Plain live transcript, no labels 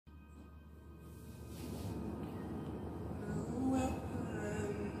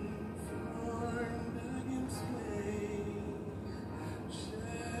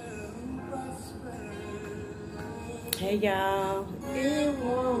Hey y'all, it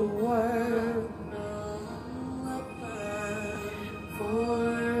won't work.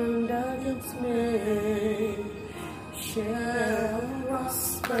 Formed against me shall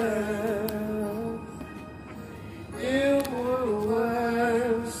prosper. It won't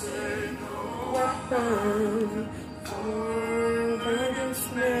work. Weapon formed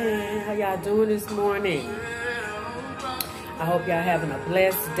against me. How y'all doing this morning? I hope y'all having a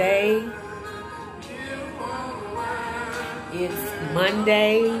blessed day. It's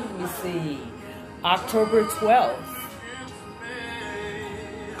Monday, let me see, October 12th.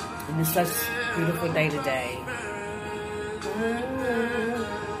 And it's such a beautiful day today.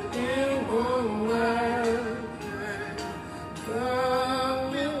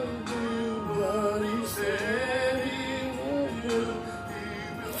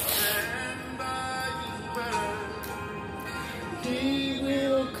 He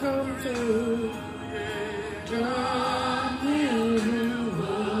will come through.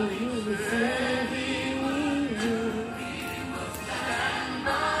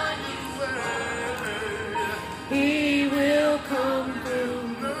 He will come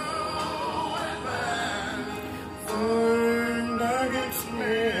through. Formed against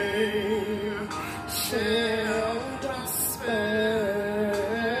me shall prosper.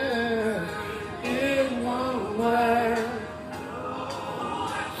 It won't work.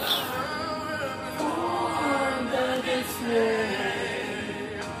 Formed against me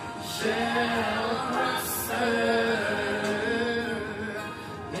shall prosper.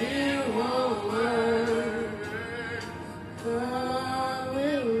 It won't work. God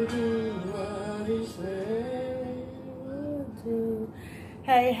will do what He said He will do.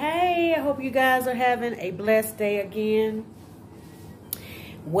 Hey, I hope you guys are having a blessed day again.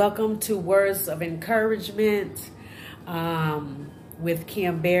 Welcome to Words of Encouragement with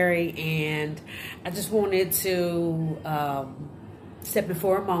Kim Berry. And I just wanted to step in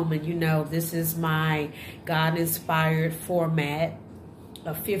for a moment. You know, this is my God-inspired format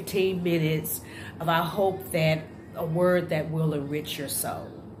of 15 minutes of, I hope, that a word that will enrich your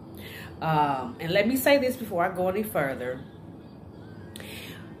soul. And let me say this before I go any further.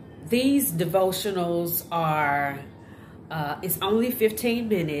 These devotionals are, it's only 15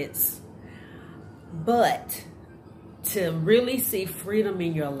 minutes, but to really see freedom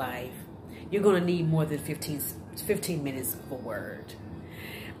in your life, you're going to need more than 15 minutes of a word.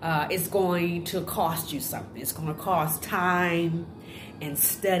 It's going to cost you something. It's going to cost time and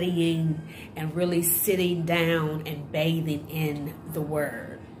studying and really sitting down and bathing in the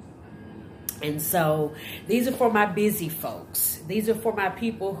word. And so these are for my busy folks. These are for my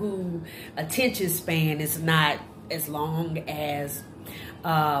people who attention span is not as long as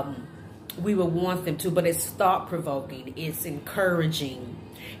we would want them to, but it's thought-provoking, it's encouraging.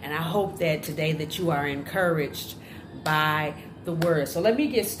 And I hope that today that you are encouraged by the word. So let me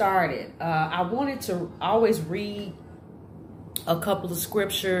get started. I wanted to always read a couple of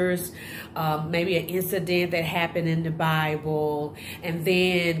scriptures, maybe an incident that happened in the Bible, and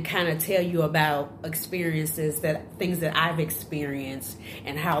then kind of tell you about experiences, things that I've experienced,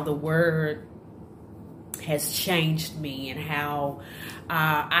 and how the word has changed me, and how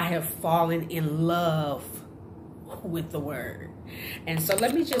I have fallen in love with the word. And so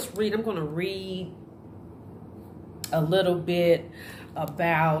let me just read. I'm going to read a little bit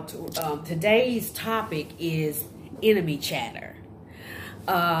about today's topic is enemy chatter.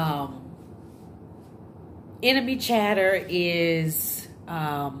 Enemy chatter is,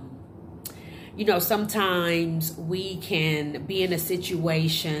 you know, sometimes we can be in a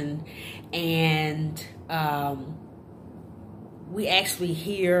situation and we actually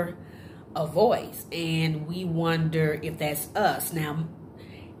hear a voice and we wonder if that's us. Now,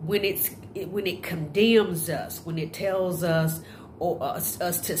 when it condemns us, when it tells us or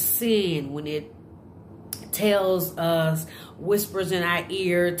us to sin, when it tells us, whispers in our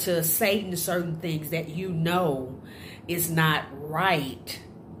ear to Satan certain things that you know is not right,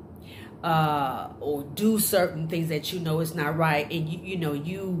 or do certain things that you know is not right, and you know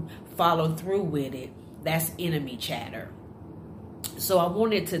you follow through with it, that's enemy chatter. So I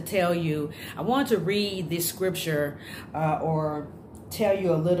wanted to read this scripture or tell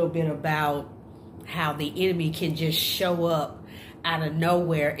you a little bit about how the enemy can just show up out of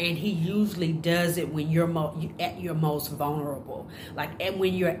nowhere, and he usually does it when you're at your most vulnerable, and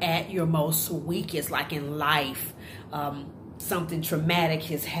when you're at your most weakest, like in life, something traumatic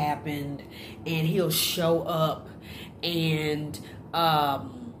has happened, and he'll show up and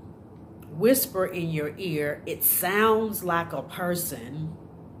whisper in your ear. It sounds like a person,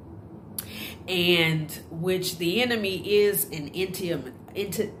 and which the enemy is an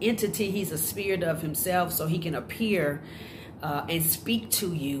entity. He's a spirit of himself, so he can appear and speak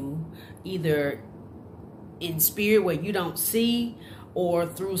to you either in spirit where you don't see or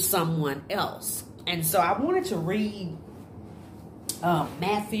through someone else. And so I wanted to read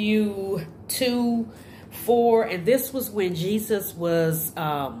Matthew 2:4, and this was when Jesus was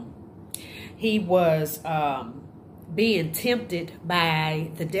being tempted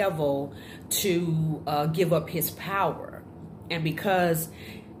by the devil to give up his power. And because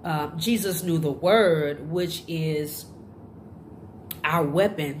Jesus knew the word, which is our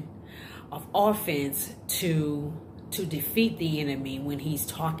weapon of offense to defeat the enemy when he's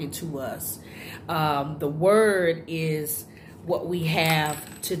talking to us, the word is what we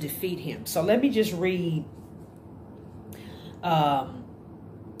have to defeat him. So let me just read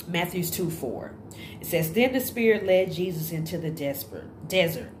Matthew 2:4. It says, "Then the Spirit led Jesus into the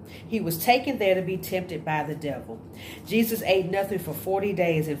desert. He was taken there to be tempted by the devil. Jesus ate nothing for 40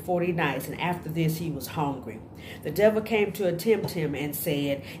 days and 40 nights, and after this he was hungry. The devil came to tempt him and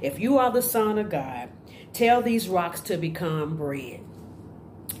said, 'If you are the Son of God, tell these rocks to become bread.'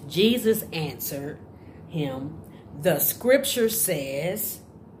 Jesus answered him, 'The scripture says,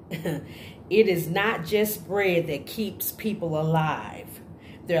 it is not just bread that keeps people alive.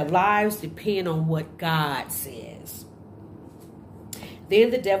 Their lives depend on what God says.' Then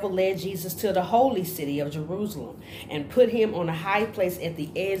the devil led Jesus to the holy city of Jerusalem and put him on a high place at the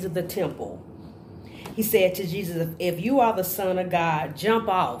edge of the temple. He said to Jesus, 'If you are the Son of God, jump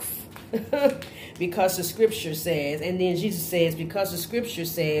off.' Because the scripture says," and then Jesus says, "Because the scripture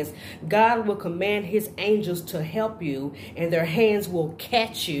says, God will command his angels to help you, and their hands will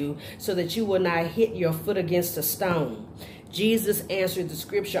catch you so that you will not hit your foot against a stone." Jesus answered, "The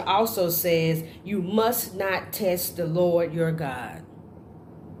scripture also says, you must not test the Lord your God."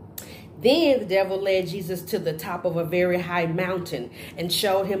 Then the devil led Jesus to the top of a very high mountain and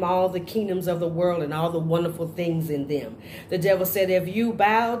showed him all the kingdoms of the world and all the wonderful things in them. The devil said, "If you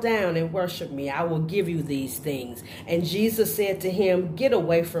bow down and worship me, I will give you these things." And Jesus said to him, "Get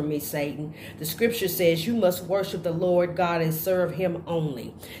away from me, Satan. The scripture says you must worship the Lord God and serve him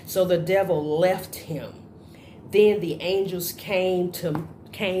only." So the devil left him. Then the angels came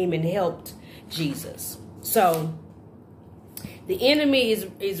and helped Jesus. So the enemy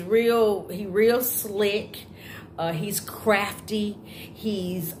is real. He real slick. He's crafty.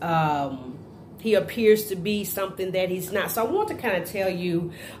 He appears to be something that he's not. So I want to kind of tell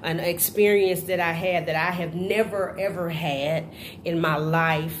you an experience that I had that I have never ever had in my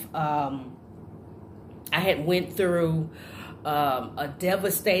life. I had went through a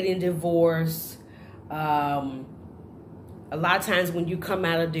devastating divorce. A lot of times when you come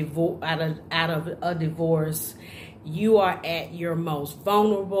out of a divorce, you are at your most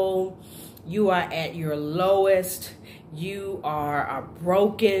vulnerable. You are at your lowest. You are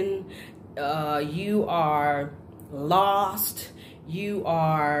broken. You are lost. You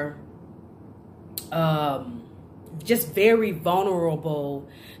are just very vulnerable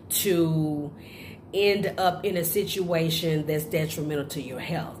to end up in a situation that's detrimental to your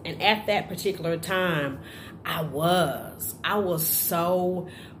health. And at that particular time, I was so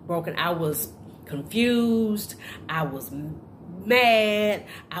broken. I was confused. I was mad.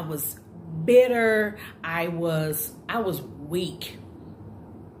 I was bitter. I was weak.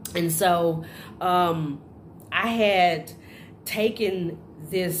 And so I had taken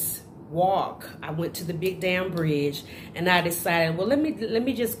this walk. I went to the Big Dam Bridge, and I decided, well, let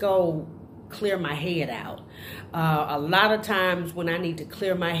me just go clear my head out. A lot of times when I need to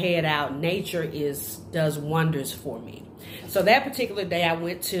clear my head out, nature does wonders for me. So that particular day, I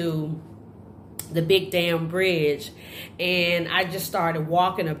went to the Big Dam Bridge, and I just started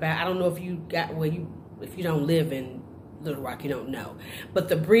walking about. I don't know if you don't live in Little Rock, you don't know. But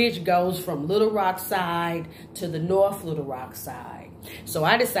the bridge goes from Little Rock side to the North Little Rock side. So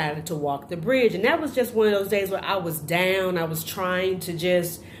I decided to walk the bridge, and that was just one of those days where I was down. I was trying to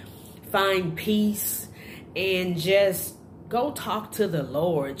just find peace and just go talk to the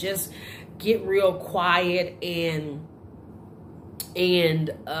Lord. Just get real quiet and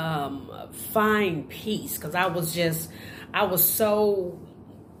find peace, because I was so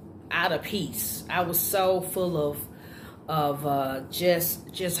out of peace. I was so full of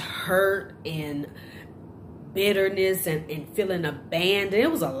just hurt and bitterness and feeling abandoned. It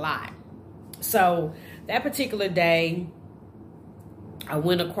was a lot. So that particular day, I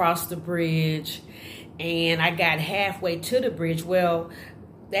went across the bridge, and I got halfway to the bridge. Well,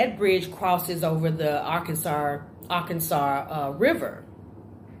 that bridge crosses over the Arkansas River.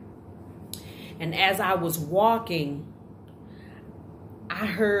 And as I was walking, I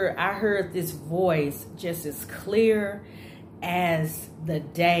heard this voice just as clear as the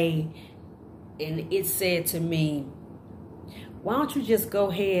day, and it said to me, why don't you just go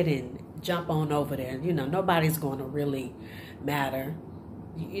ahead and jump on over there? You know, nobody's going to really matter.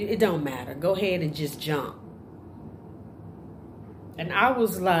 It don't matter. Go ahead and just jump. And I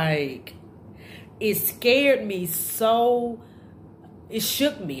was like, it scared me so, it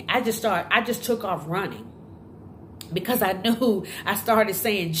shook me. I just took off running. Because I knew, I started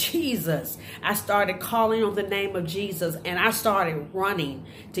saying Jesus. I started calling on the name of Jesus, and I started running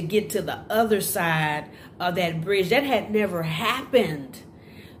to get to the other side of that bridge. That had never happened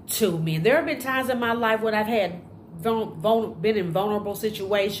to me. There have been times in my life when I've had been in vulnerable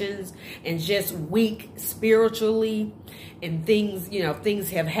situations and just weak spiritually, and things, you know, things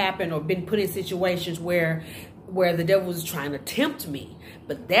have happened or been put in situations where the devil was trying to tempt me.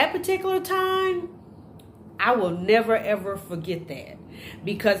 But that particular time, I will never ever forget that,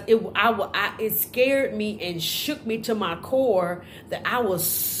 because it scared me and shook me to my core, that I was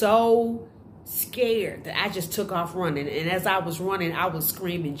so scared that I just took off running. And as I was running, I was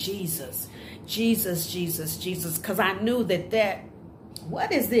screaming, Jesus, Jesus, Jesus, Jesus, because I knew that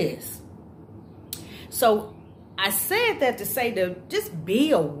what is this? So I said that to say, to just be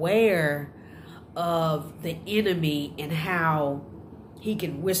aware of the enemy and how he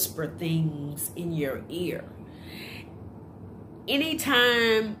can whisper things in your ear.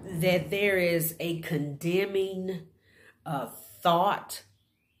 Anytime that there is a condemning thought,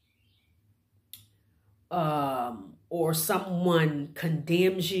 or someone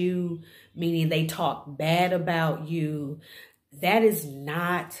condemns you, meaning they talk bad about you, that is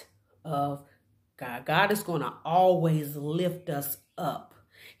not of God. God is going to always lift us up.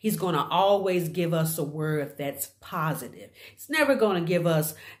 He's going to always give us a word that's positive. He's never going to give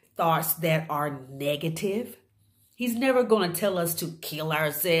us thoughts that are negative. He's never going to tell us to kill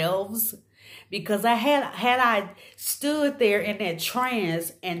ourselves, because had I stood there in that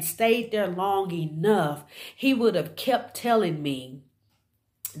trance and stayed there long enough, he would have kept telling me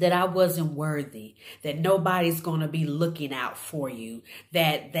that I wasn't worthy, that nobody's going to be looking out for you,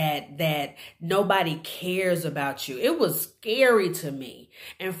 that nobody cares about you. It was scary to me.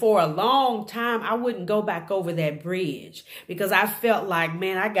 And for a long time, I wouldn't go back over that bridge, because I felt like,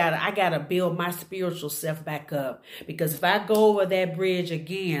 man, I gotta build my spiritual self back up, because if I go over that bridge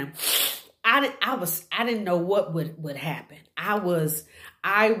again, I didn't know what would happen. I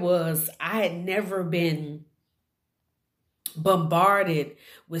had never been bombarded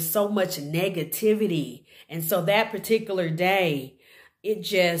with so much negativity. And so that particular day, it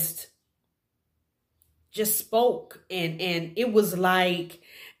just spoke, and it was like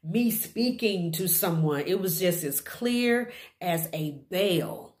me speaking to someone. It was just as clear as a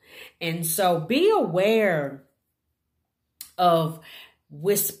bell. And so be aware of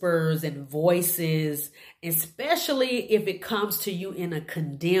whispers and voices, especially if it comes to you in a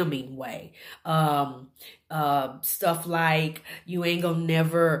condemning way. Stuff like, you ain't gonna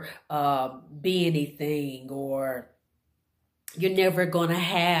never be anything, or you're never gonna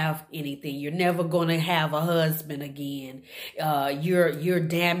have anything. You're never gonna have a husband again. You're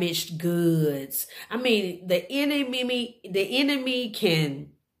damaged goods. I mean, the enemy can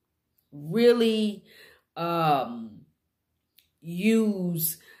really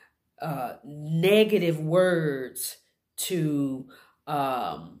use negative words to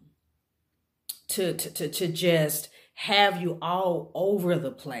just have you all over the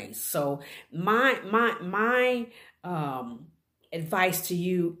place. So my advice to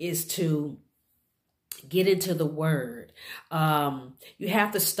you is to get into the word. You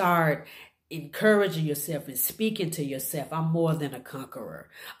have to start encouraging yourself and speaking to yourself. I'm more than a conqueror.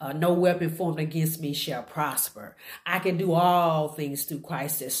 No weapon formed against me shall prosper. I can do all things through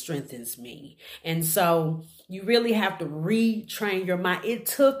Christ that strengthens me. And so you really have to retrain your mind. It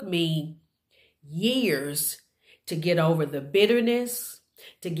took me years to get over the bitterness,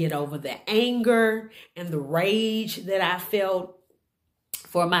 to get over the anger and the rage that I felt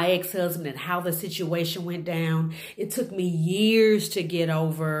for my ex-husband and how the situation went down. It took me years to get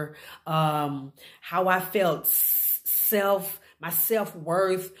over how I felt my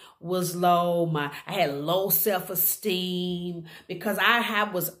self-worth was low. I had low self-esteem, because I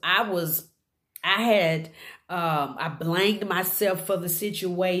blamed myself for the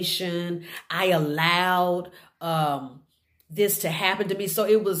situation. I allowed this to happen to me. So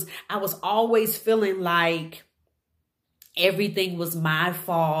I was always feeling like everything was my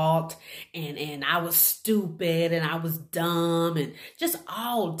fault, and I was stupid, and I was dumb, and just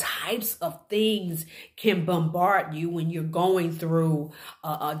all types of things can bombard you when you're going through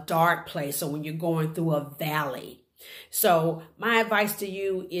a dark place, or when you're going through a valley. So my advice to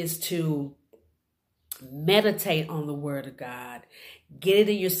you is to Meditate on the word of God. Get it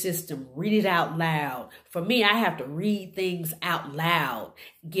in your system. Read it out loud. For me, I have to read things out loud,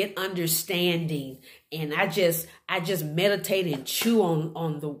 get understanding. And I just meditate and chew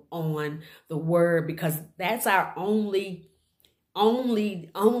on the word, because that's our only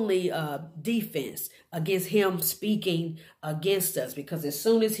defense against him speaking against us. Because as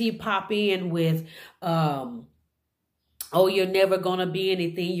soon as he pop in with, oh, you're never going to be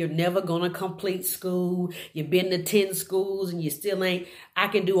anything. You're never going to complete school. You've been to 10 schools and you still ain't. I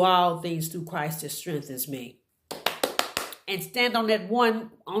can do all things through Christ that strengthens me. And stand on that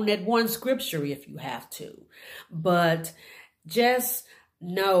one scripture if you have to. But just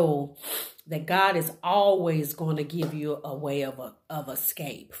know that God is always going to give you a way of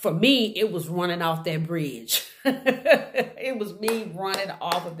escape. For me, it was running off that bridge. It was me running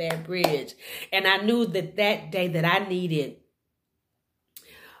off of that bridge. And I knew that day that I need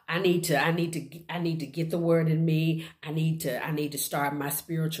to get the word in me. I need to start my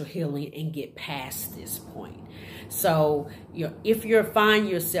spiritual healing and get past this point. So, if you find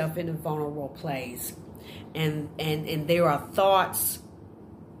yourself in a vulnerable place and there are thoughts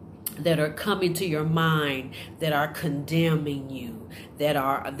that are coming to your mind that are condemning you, that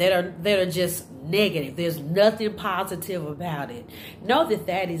are just negative, there's nothing positive about it, know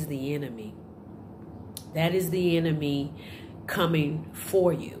that is the enemy. That is the enemy coming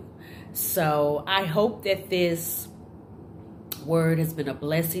for you. So I hope that this word has been a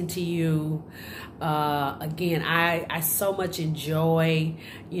blessing to you. Again, I so much enjoy,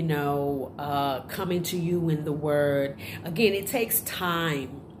 coming to you in the word. Again, it takes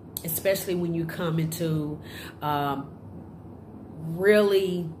time, especially when you come into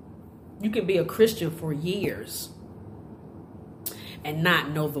really, you can be a Christian for years and not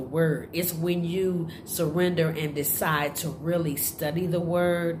know the word. It's when you surrender and decide to really study the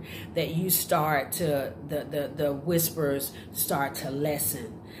word that you start to, the whispers start to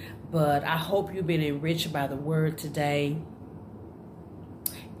lessen. But I hope you've been enriched by the word today.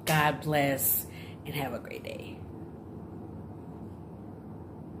 God bless and have a great day.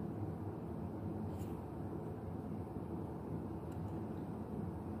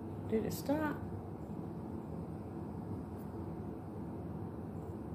 Did it stop?